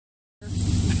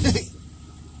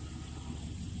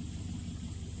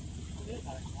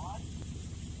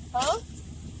Huh?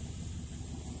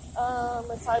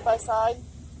 A side by side.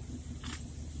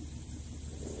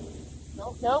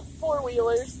 Nope,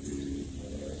 four-wheelers.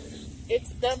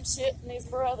 It's dumb shit and his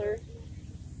brother.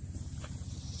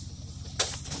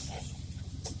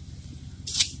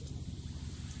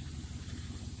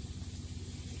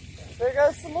 There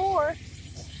goes some more.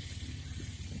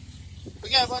 We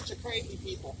got a bunch of crazy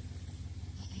people.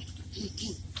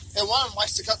 And one of them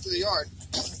likes to cut through the yard.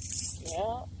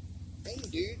 Yeah. Dang,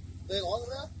 dude. They long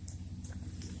enough?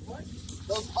 What?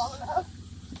 Those long enough?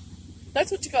 That's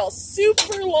what you call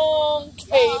super long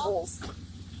cables.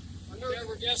 I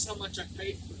never guess how much I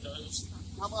paid for those.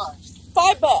 How much?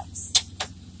 $5.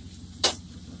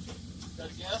 Got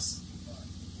a guess?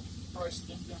 Price of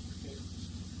them jumper cables.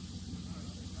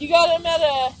 You got them at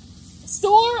a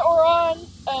store or on?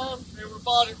 They were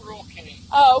bought at Rural King.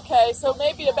 Oh, okay. So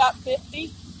maybe about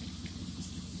 50.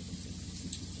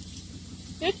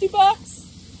 $50?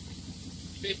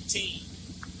 15.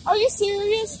 Are you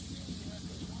serious?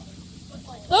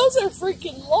 Those are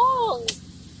freaking long.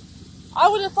 I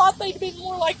would have thought they'd been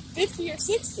more like 50 or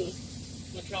 60.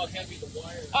 Look how heavy the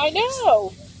wire is. I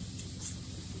know.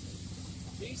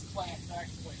 These clamps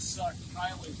actually suck.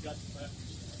 Kylie's got the better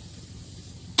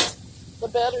set. The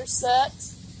better set.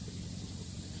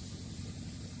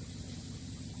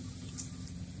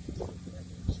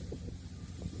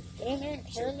 Get in there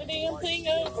and turn the damn thing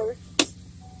over.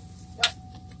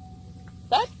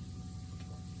 That.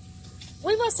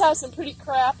 We must have some pretty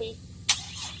crappy.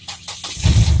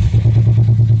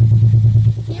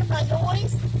 Hear my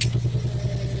noise?